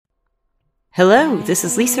Hello, this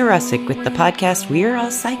is Lisa Russick with the podcast We're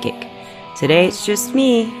All Psychic. Today it's just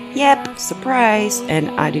me. Yep, surprise. And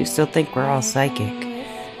I do still think we're all psychic.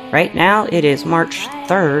 Right now it is March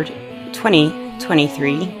 3rd,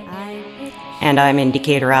 2023. And I'm in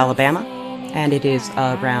Decatur, Alabama. And it is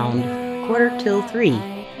around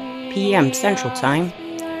 2:45 p.m. Central Time.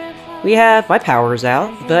 My power's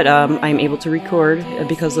out, but I'm able to record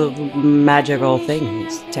because of magical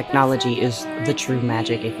things. Technology is the true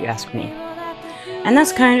magic, if you ask me. And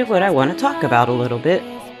that's kind of what I want to talk about a little bit.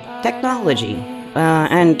 Technology,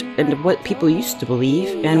 and what people used to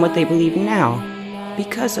believe and what they believe now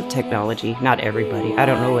because of technology. Not everybody. I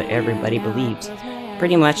don't know what everybody believes.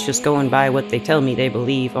 Pretty much just going by what they tell me they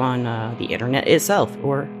believe on the internet itself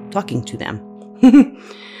or talking to them.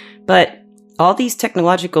 But all these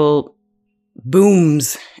technological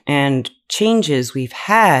booms and changes we've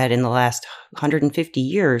had in the last 150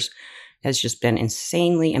 years has just been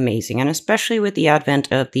insanely amazing. And especially with the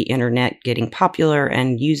advent of the internet getting popular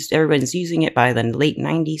and everyone's using it by the late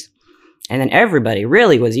 90s. And then everybody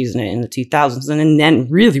really was using it in the 2000s. And then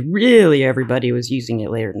really everybody was using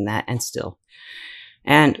it later than that and still.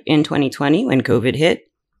 And in 2020, when COVID hit,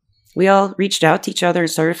 we all reached out to each other and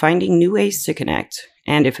started finding new ways to connect.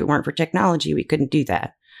 And if it weren't for technology, we couldn't do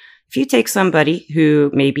that. If you take somebody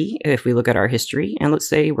who maybe, if we look at our history, and let's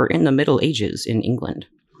say we're in the Middle Ages in England,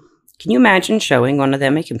 can you imagine showing one of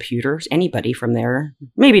them a computer? Anybody from there,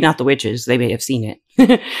 maybe not the witches, they may have seen it,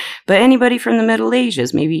 but anybody from the Middle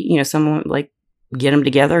Ages, maybe, someone like get them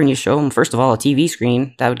together and you show them, first of all, a TV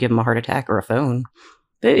screen, that would give them a heart attack, or a phone.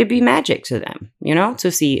 But it'd be magic to them,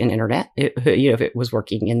 to see an internet, if it was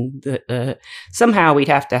working. And somehow we'd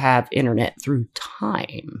have to have internet through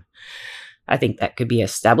time. I think that could be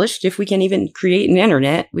established if we can even create an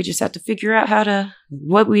internet. We just have to figure out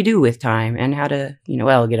what we do with time and how to,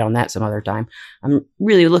 I'll get on that some other time. I'm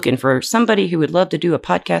really looking for somebody who would love to do a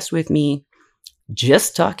podcast with me,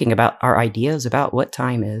 just talking about our ideas about what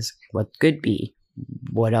time is, what could be,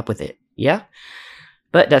 what up with it. Yeah.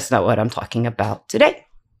 But that's not what I'm talking about today.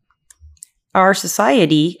 Our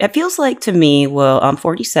society, it feels like to me, I'm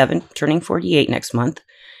 47, turning 48 next month.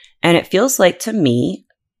 And it feels like to me,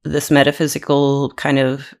 this metaphysical kind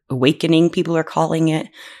of awakening, people are calling it,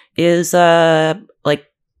 is kind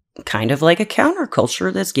of like a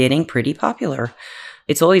counterculture that's getting pretty popular.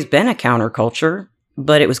 It's always been a counterculture,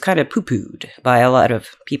 but it was kind of poo-pooed by a lot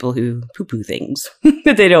of people who poo-poo things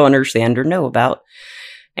that they don't understand or know about.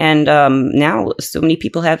 And now so many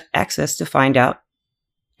people have access to find out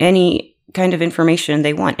any kind of information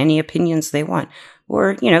they want, any opinions they want.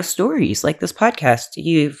 Or, stories like this podcast.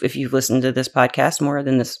 If you've listened to this podcast more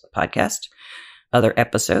than this podcast, other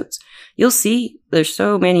episodes, you'll see there's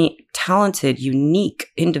so many talented, unique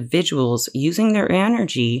individuals using their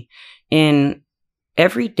energy in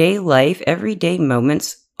everyday life, everyday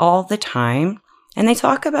moments, all the time. And they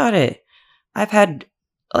talk about it. I've had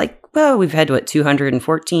we've had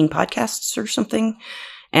 214 podcasts or something.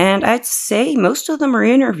 And I'd say most of them are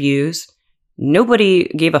interviews. Nobody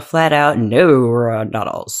gave a flat out, no, we're not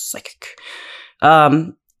all psychic.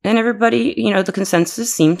 And everybody, the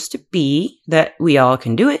consensus seems to be that we all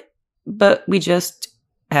can do it, but we just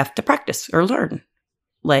have to practice or learn,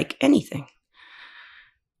 like anything.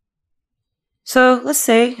 So let's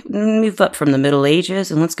say, move up from the Middle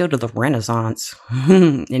Ages and let's go to the Renaissance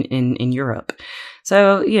in Europe.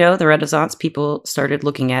 So, the Renaissance people started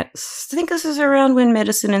looking at, I think this is around when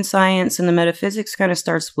medicine and science and the metaphysics kind of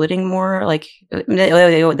start splitting more, like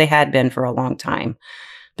they had been for a long time.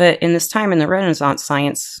 But in this time in the Renaissance,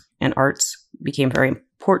 science and arts became very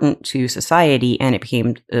important to society, and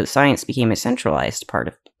science became a centralized part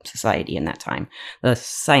of society in that time. The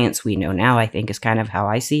science we know now, I think, is kind of how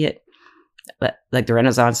I see it. But like the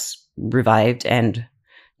Renaissance revived, and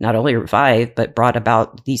not only revived, but brought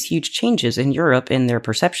about these huge changes in Europe in their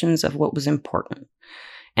perceptions of what was important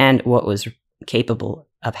and what was capable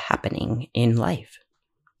of happening in life.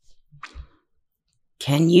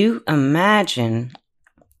 Can you imagine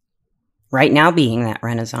right now being that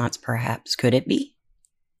Renaissance, perhaps? Could it be?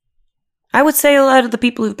 I would say a lot of the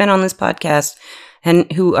people who've been on this podcast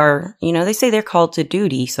and who are, they say they're called to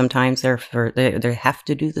duty. Sometimes they have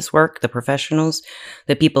to do this work. The professionals,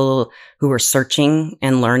 the people who are searching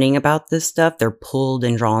and learning about this stuff, they're pulled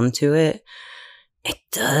and drawn to it. It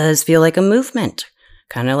does feel like a movement,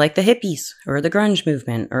 kind of like the hippies or the grunge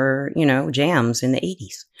movement or, jams in the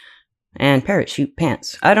 80s and parachute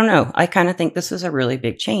pants. I don't know. I kind of think this is a really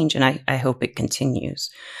big change, and I hope it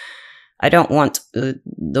continues. I don't want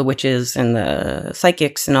the witches and the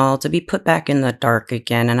psychics and all to be put back in the dark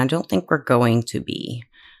again, and I don't think we're going to be.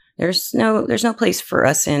 There's no place for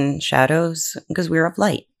us in shadows because we're of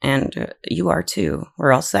light, and you are too.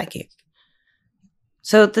 We're all psychic.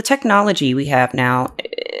 So the technology we have now,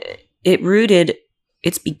 it rooted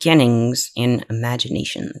its beginnings in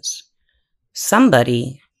imaginations.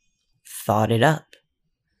 Somebody thought it up.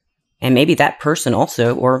 And maybe that person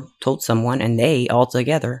also, or told someone, and they all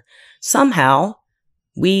together. Somehow,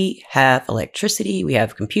 we have electricity, we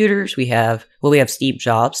have computers, we have Steve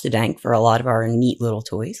Jobs to thank for a lot of our neat little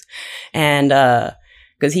toys. And,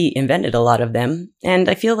 because he invented a lot of them. And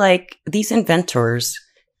I feel like these inventors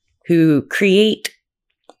who create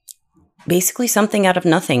basically something out of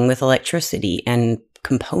nothing with electricity and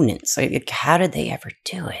components, like, how did they ever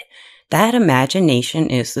do it? That imagination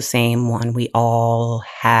is the same one we all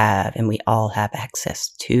have and we all have access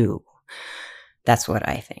to. That's what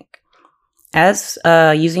I think. As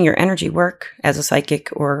using your energy work as a psychic,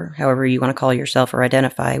 or however you want to call yourself or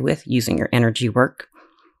identify with using your energy work,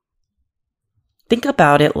 think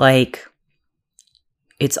about it like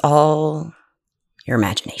it's all your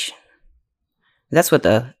imagination. That's what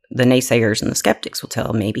the naysayers and the skeptics will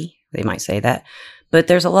tell, maybe. They might say that. But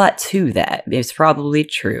there's a lot to that. It's probably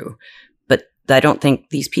true. But I don't think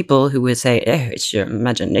these people who would say, it's your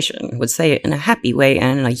imagination, would say it in a happy way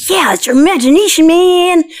and like, yeah, it's your imagination,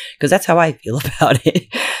 man. Because that's how I feel about it.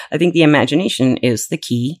 I think the imagination is the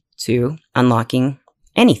key to unlocking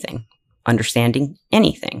anything, understanding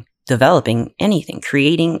anything, developing anything,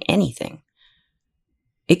 creating anything.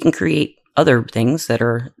 It can create other things that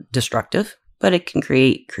are destructive, but it can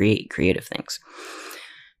create creative things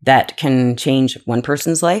that can change one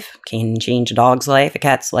person's life, can change a dog's life, a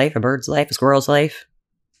cat's life, a bird's life, a squirrel's life,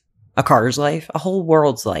 a car's life, a whole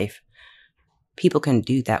world's life. People can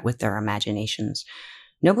do that with their imaginations.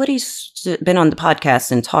 Nobody's been on the podcast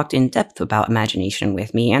and talked in depth about imagination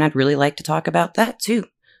with me, and I'd really like to talk about that too.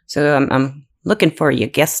 So I'm looking for you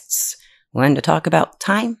guests, one to talk about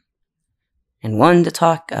time and one to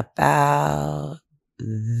talk about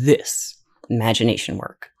this imagination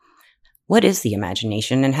work. What is the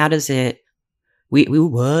imagination and how does it,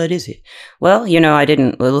 what is it? Well, I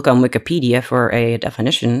didn't look on Wikipedia for a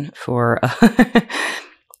definition for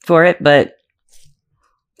it, but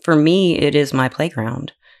for me, it is my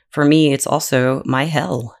playground. For me, it's also my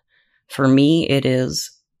hell. For me, it is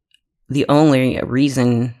the only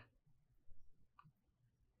reason.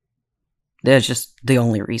 There's just the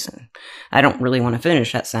only reason. I don't really want to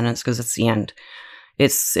finish that sentence because it's the end.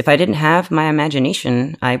 If I didn't have my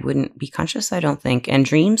imagination, I wouldn't be conscious, I don't think. And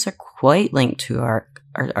dreams are quite linked to our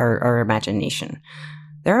imagination.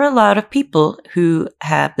 There are a lot of people who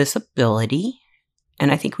have this ability,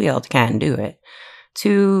 and I think we all can do it,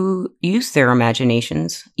 to use their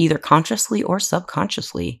imaginations either consciously or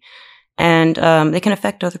subconsciously. And they can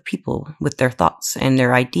affect other people with their thoughts and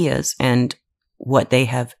their ideas and what they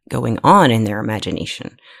have going on in their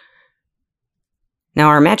imagination. Now,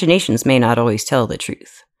 our imaginations may not always tell the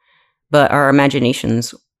truth, but our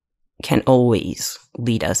imaginations can always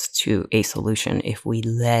lead us to a solution if we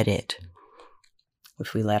let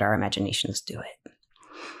our imaginations do it.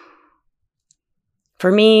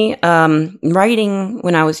 For me, writing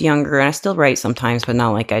when I was younger, and I still write sometimes, but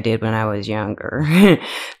not like I did when I was younger,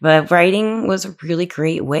 but writing was a really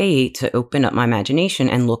great way to open up my imagination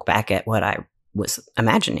and look back at what I was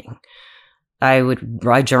imagining.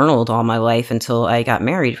 I journaled all my life until I got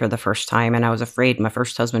married for the first time, and I was afraid my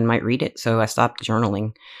first husband might read it, so I stopped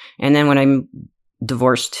journaling. And then when I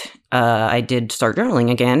divorced, I did start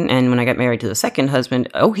journaling again, and when I got married to the second husband,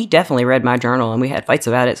 he definitely read my journal, and we had fights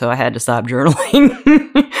about it, so I had to stop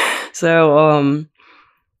journaling. So,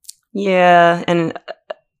 yeah, and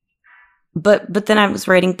But then I was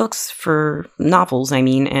writing books for novels,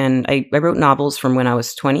 and I wrote novels from when I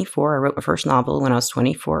was 24. I wrote my first novel when I was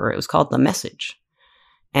 24. It was called The Message,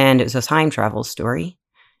 and it was a time travel story.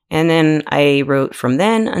 And then I wrote from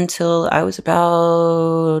then until I was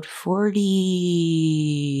about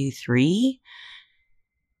 43.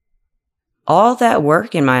 All that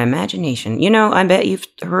work in my imagination. I bet you've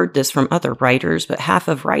heard this from other writers, but half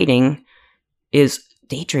of writing is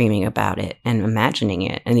daydreaming about it and imagining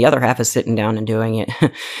it, and the other half is sitting down and doing it.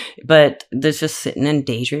 But there's just sitting and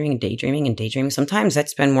daydreaming. Sometimes I'd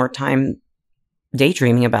spend more time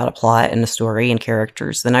daydreaming about a plot and a story and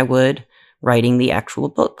characters than I would writing the actual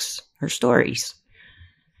books or stories.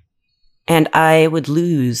 And I would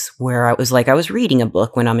lose where I was reading a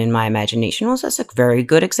book when I'm in my imagination. Well, that's a very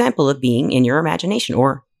good example of being in your imagination,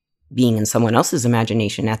 or being in someone else's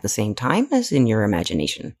imagination at the same time as in your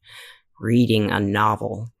imagination. Reading a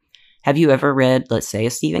novel. Have you ever read, let's say, a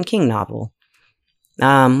Stephen King novel?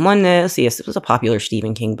 It was a popular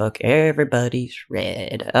Stephen King book everybody's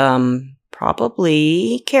read.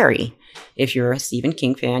 probably Carrie. If you're a Stephen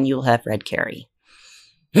King fan, you'll have read Carrie.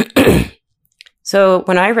 So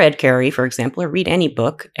when I read Carrie, for example, or read any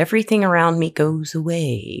book, everything around me goes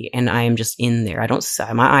away and I am just in there.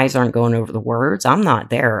 My eyes aren't going over the words. I'm not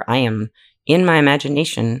there. I am in my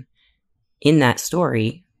imagination in that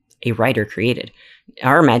story a writer created.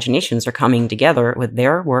 Our imaginations are coming together with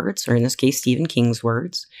their words, or in this case, Stephen King's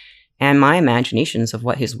words, and my imaginations of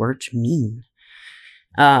what his words mean.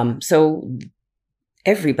 So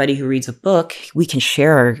everybody who reads a book, we can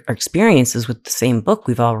share our experiences with the same book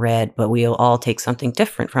we've all read, but we'll all take something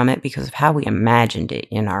different from it because of how we imagined it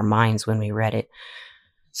in our minds when we read it.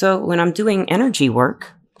 So when I'm doing energy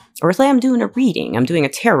work, or say I'm doing a reading, I'm doing a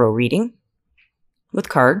tarot reading with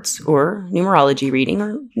cards, or numerology reading,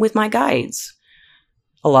 or with my guides.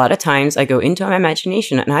 A lot of times I go into my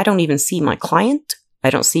imagination and I don't even see my client.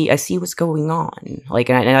 I see what's going on. And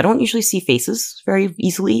I don't usually see faces very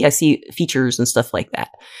easily. I see features and stuff like that.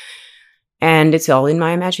 And it's all in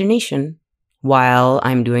my imagination while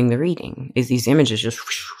I'm doing the reading. Is these images just...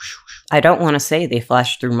 I don't want to say they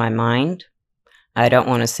flash through my mind. I don't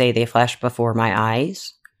want to say they flash before my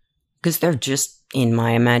eyes. Because they're just in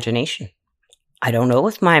my imagination. I don't know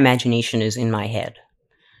if my imagination is in my head.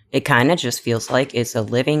 It kind of just feels like it's a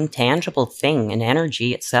living, tangible thing, an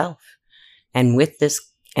energy itself. And with this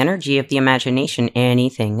energy of the imagination,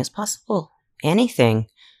 anything is possible. Anything.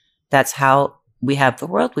 That's how we have the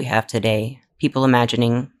world we have today. People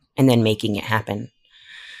imagining and then making it happen.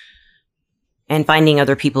 And finding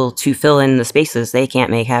other people to fill in the spaces they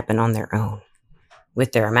can't make happen on their own.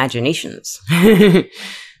 With their imaginations.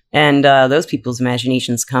 And those people's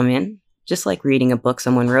imaginations come in, just like reading a book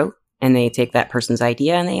someone wrote. And they take that person's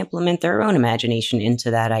idea and they implement their own imagination into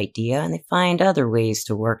that idea. And they find other ways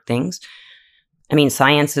to work things. I mean,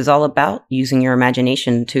 science is all about using your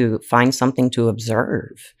imagination to find something to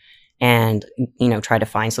observe and, try to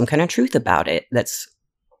find some kind of truth about it.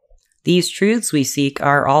 These truths we seek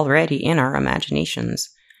are already in our imaginations.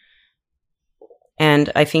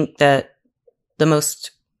 And I think that the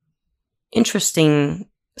most interesting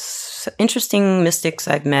mystics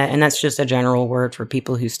I've met, and that's just a general word for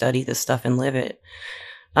people who study this stuff and live it.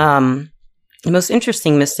 The most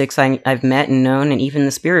interesting mystics I've met and known, and even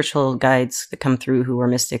the spiritual guides that come through who are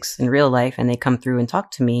mystics in real life, and they come through and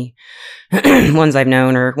talk to me, ones I've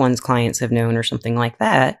known or ones clients have known or something like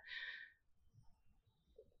that.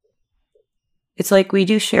 It's like we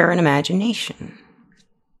do share an imagination.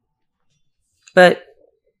 But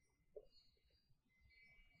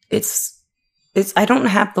I don't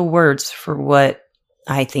have the words for what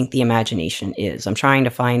I think the imagination is. I'm trying to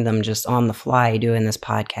find them just on the fly doing this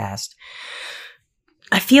podcast.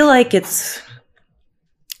 I feel like it's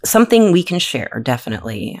something we can share,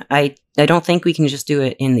 definitely. I don't think we can just do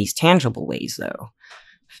it in these tangible ways, though.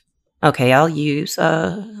 Okay, I'll use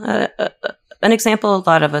an example a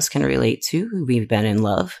lot of us can relate to who we've been in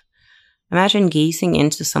love. Imagine gazing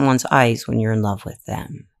into someone's eyes when you're in love with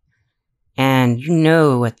them. And you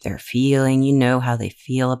know what they're feeling, you know how they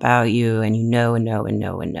feel about you, and you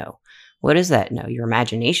know. What does that know? Your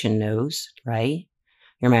imagination knows, right?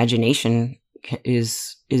 Your imagination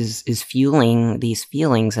is fueling these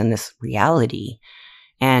feelings and this reality.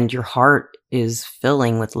 And your heart is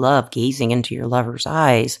filling with love, gazing into your lover's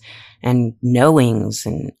eyes, and knowings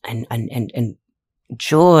and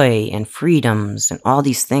joy and freedoms and all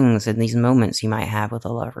these things and these moments you might have with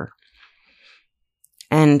a lover.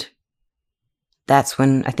 And that's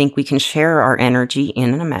when I think we can share our energy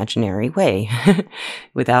in an imaginary way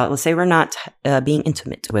without, let's say we're not being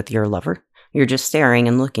intimate with your lover. You're just staring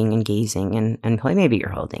and looking and gazing and maybe you're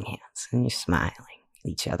holding hands and you're smiling at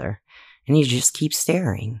each other and you just keep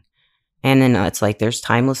staring. And then it's like there's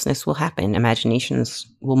timelessness will happen. Imaginations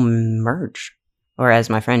will merge, or as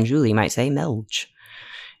my friend Julie might say, melge.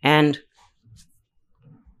 And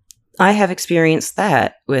I have experienced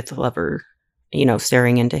that with a lover,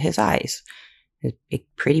 staring into his eyes. His big,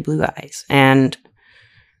 pretty blue eyes. And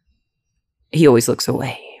he always looks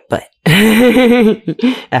away. But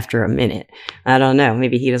after a minute, I don't know.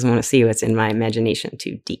 Maybe he doesn't want to see what's in my imagination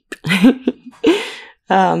too deep.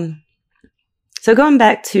 So going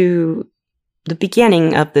back to the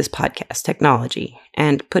beginning of this podcast, technology,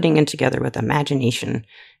 and putting it together with imagination.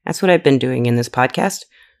 That's what I've been doing in this podcast.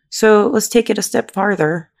 So let's take it a step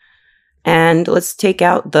farther and let's take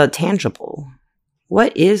out the tangible.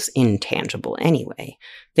 What is intangible anyway?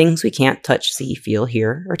 Things we can't touch, see, feel,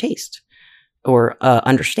 hear, or taste, or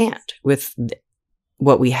understand with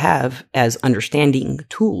what we have as understanding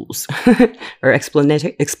tools or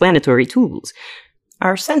explanatory tools,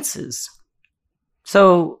 our senses.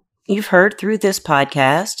 So you've heard through this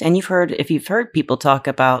podcast, and if you've heard people talk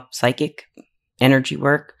about psychic energy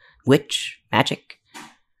work, witch, magic,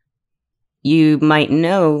 you might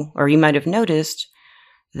know, or you might have noticed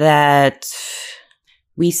that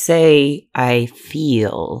we say, I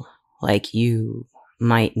feel like you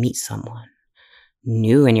might meet someone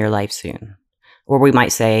new in your life soon. Or we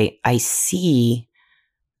might say, I see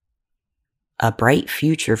a bright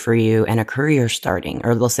future for you and a career starting.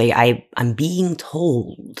 Or they'll say, I'm being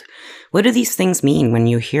told. What do these things mean when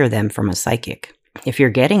you hear them from a psychic, if you're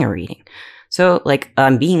getting a reading? So, like,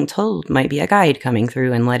 I'm being told might be a guide coming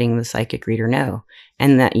through and letting the psychic reader know.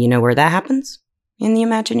 And that, you know where that happens? In the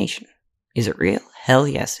imagination. Is it real? Hell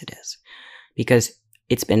yes, it is. Because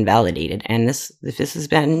it's been validated. And if this has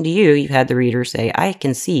been to you, you've had the reader say, I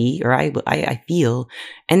can see, or I feel,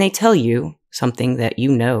 and they tell you something that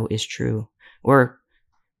you know is true. Or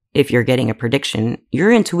if you're getting a prediction,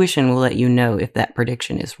 your intuition will let you know if that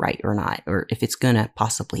prediction is right or not, or if it's going to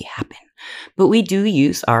possibly happen. But we do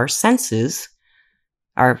use our senses,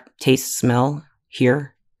 our taste, smell,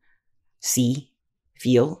 hear, see,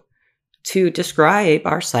 feel, to describe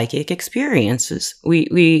our psychic experiences.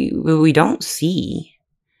 We don't see,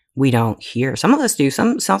 we don't hear. Some of us do.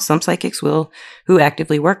 Some psychics will, who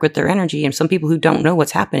actively work with their energy, and some people who don't know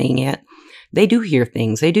what's happening yet, they do hear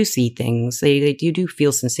things, they do see things, they do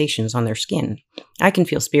feel sensations on their skin. I can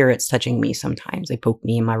feel spirits touching me sometimes. They poke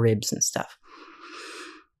me in my ribs and stuff.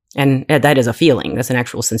 And that is a feeling. That's an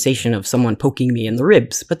actual sensation of someone poking me in the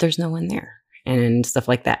ribs, but there's no one there. And stuff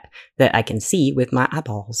like that I can see with my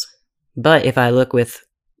eyeballs. But if I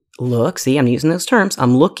see, I'm using those terms.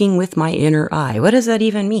 I'm looking with my inner eye. What does that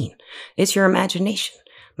even mean? It's your imagination.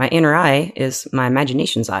 My inner eye is my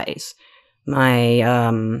imagination's eyes. When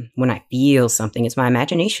I feel something, it's my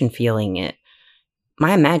imagination feeling it.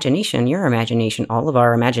 My imagination, your imagination, all of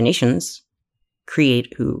our imaginations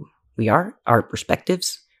create who we are, our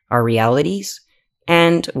perspectives, our realities,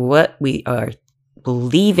 and what we are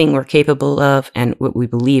believing we're capable of, and what we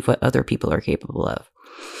believe what other people are capable of.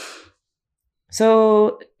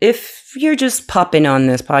 So if you're just popping on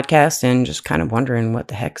this podcast and just kind of wondering what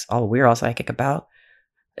the heck's we're all psychic about,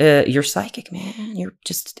 you're psychic, man. You're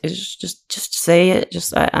just say it.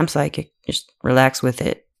 I'm psychic. Just relax with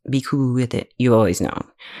it. Be cool with it. You always know.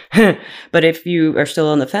 But if you are still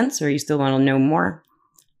on the fence, or you still want to know more,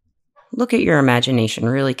 look at your imagination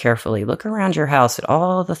really carefully. Look around your house at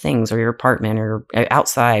all the things, or your apartment, or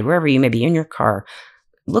outside, wherever you may be, in your car.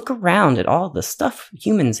 Look around at all the stuff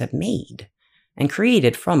humans have made and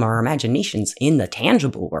created from our imaginations in the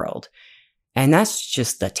tangible world. And that's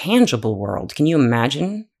just the tangible world. Can you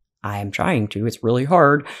imagine? I'm trying to. It's really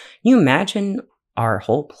hard. Can you imagine our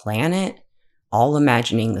whole planet all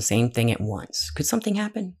imagining the same thing at once? Could something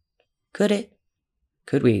happen? Could it?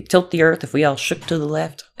 Could we tilt the earth if we all shook to the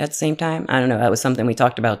left at the same time? I don't know. That was something we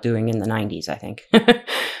talked about doing in the 90s, I think.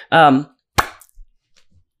 But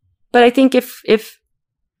I think if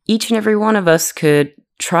each and every one of us could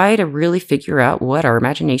try to really figure out what our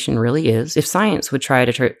imagination really is, if science would try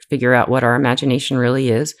to figure out what our imagination really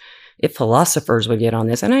is, if philosophers would get on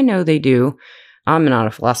this, and I know they do. I'm not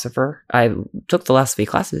a philosopher. I took philosophy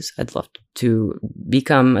classes. I'd love to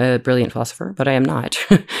become a brilliant philosopher, but I am not.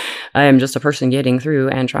 I am just a person getting through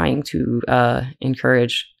and trying to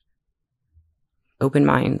encourage open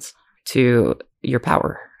minds to your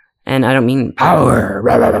power. And I don't mean power,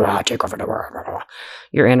 blah, blah, blah, blah, take over the world. Blah, blah.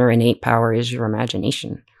 Your inner innate power is your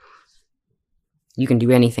imagination. You can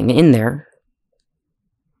do anything in there,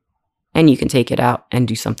 and you can take it out and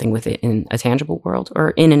do something with it in a tangible world,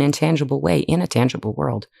 or in an intangible way in a tangible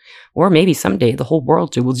world. Or maybe someday the whole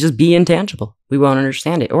world will just be intangible. We won't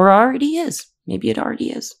understand it, or it already is. Maybe it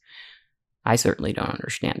already is. I certainly don't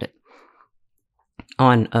understand it.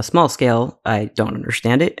 On a small scale, I don't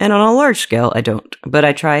understand it, and on a large scale, I don't. But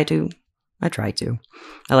I try to.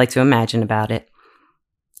 I like to imagine about it.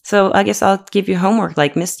 So I guess I'll give you homework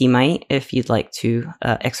like Misty might, if you'd like to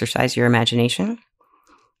exercise your imagination.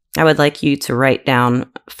 I would like you to write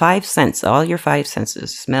down 5 senses, all your 5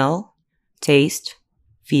 senses: smell, taste,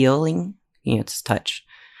 feeling, it's touch,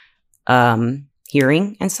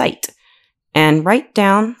 hearing, and sight. And write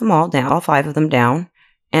down them all down, all 5 of them down.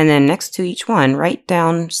 And then next to each one, write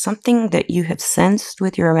down something that you have sensed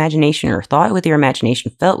with your imagination, or thought with your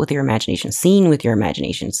imagination, felt with your imagination, seen with your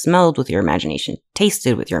imagination, smelled with your imagination,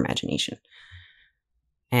 tasted with your imagination.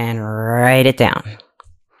 And write it down.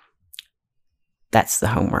 That's the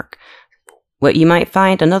homework. What you might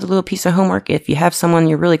find, another little piece of homework, if you have someone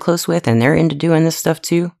you're really close with and they're into doing this stuff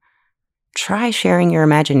too, try sharing your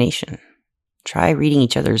imagination. Try reading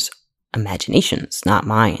each other's imaginations, not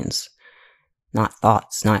minds. Not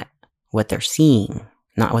thoughts, not what they're seeing.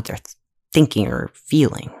 not what they're thinking or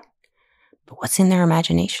feeling, but what's in their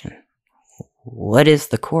imagination. What is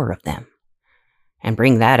the core of them? And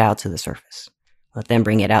bring that out to the surface. Let them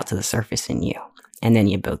bring it out to the surface in you. And then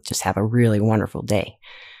you both just have a really wonderful day.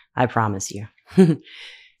 I promise you.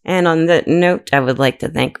 And on that note, I would like to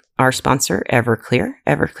thank our sponsor, Everclear.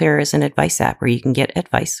 Everclear is an advice app where you can get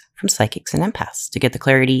advice from psychics and empaths to get the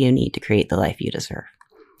clarity you need to create the life you deserve.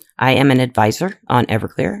 I am an advisor on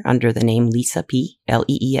Everclear under the name Leesa P,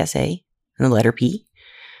 Leesa, and the letter P.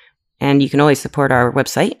 And you can always support our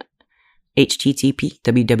website,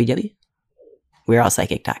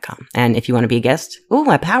 http://www.we'reallpsychic.com. And if you want to be a guest,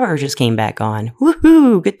 my power just came back on.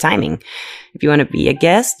 Woohoo! Good timing. If you want to be a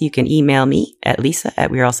guest, you can email me at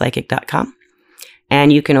leesa@we'reallpsychic.com.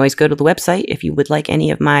 And you can always go to the website if you would like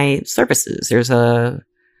any of my services. There's a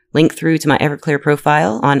link through to my Everclear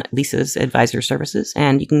profile on Leesa's Advisor Services,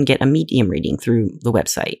 and you can get a medium reading through the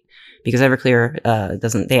website. Because Everclear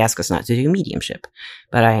they ask us not to do mediumship,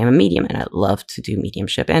 but I am a medium and I love to do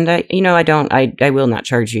mediumship. And I will not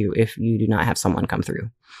charge you if you do not have someone come through.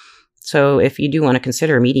 So if you do want to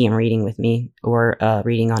consider a medium reading with me or a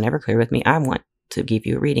reading on Everclear with me, I want to give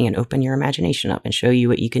you a reading and open your imagination up and show you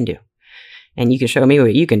what you can do. And you can show me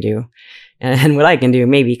what you can do and what I can do,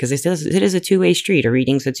 maybe, because it is a two-way street. A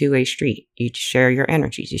reading's a two-way street. You share your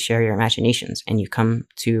energies, you share your imaginations, and you come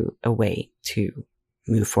to a way to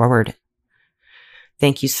move forward.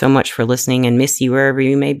 Thank you so much for listening, and miss you wherever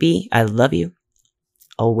you may be. I love you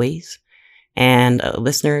always. And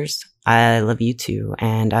listeners, I love you too.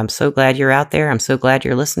 And I'm so glad you're out there. I'm so glad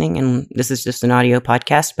you're listening. And this is just an audio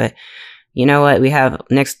podcast, but you know what? We have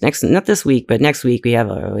next, not this week, but next week we have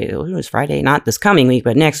it was Friday, not this coming week,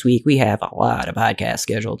 but next week we have a lot of podcasts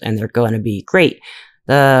scheduled, and they're going to be great.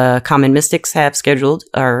 The Common Mystics have scheduled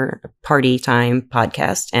our party time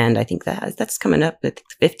podcast, and I think that's coming up the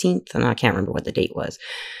 15th, and I can't remember what the date was.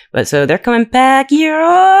 But so they're coming back.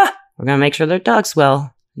 Yeah! We're going to make sure their dog's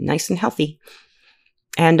well, nice and healthy.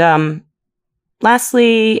 And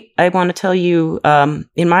lastly, I want to tell you,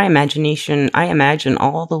 in my imagination, I imagine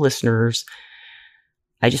all the listeners.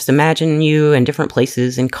 I just imagine you in different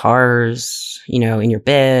places, in cars, in your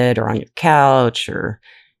bed or on your couch, or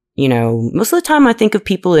most of the time I think of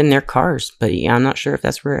people in their cars, but I'm not sure if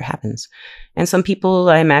that's where it happens. And some people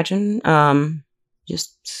I imagine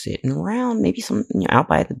just sitting around, maybe some out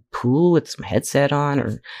by the pool with some headset on,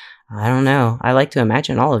 or I don't know. I like to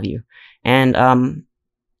imagine all of you. And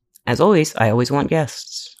as always, I always want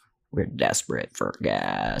guests. We're desperate for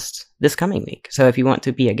guests this coming week. So if you want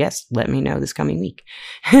to be a guest, let me know this coming week.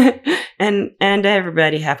 and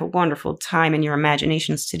everybody have a wonderful time in your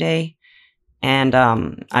imaginations today. And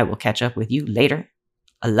I will catch up with you later.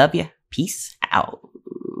 I love you. Peace out.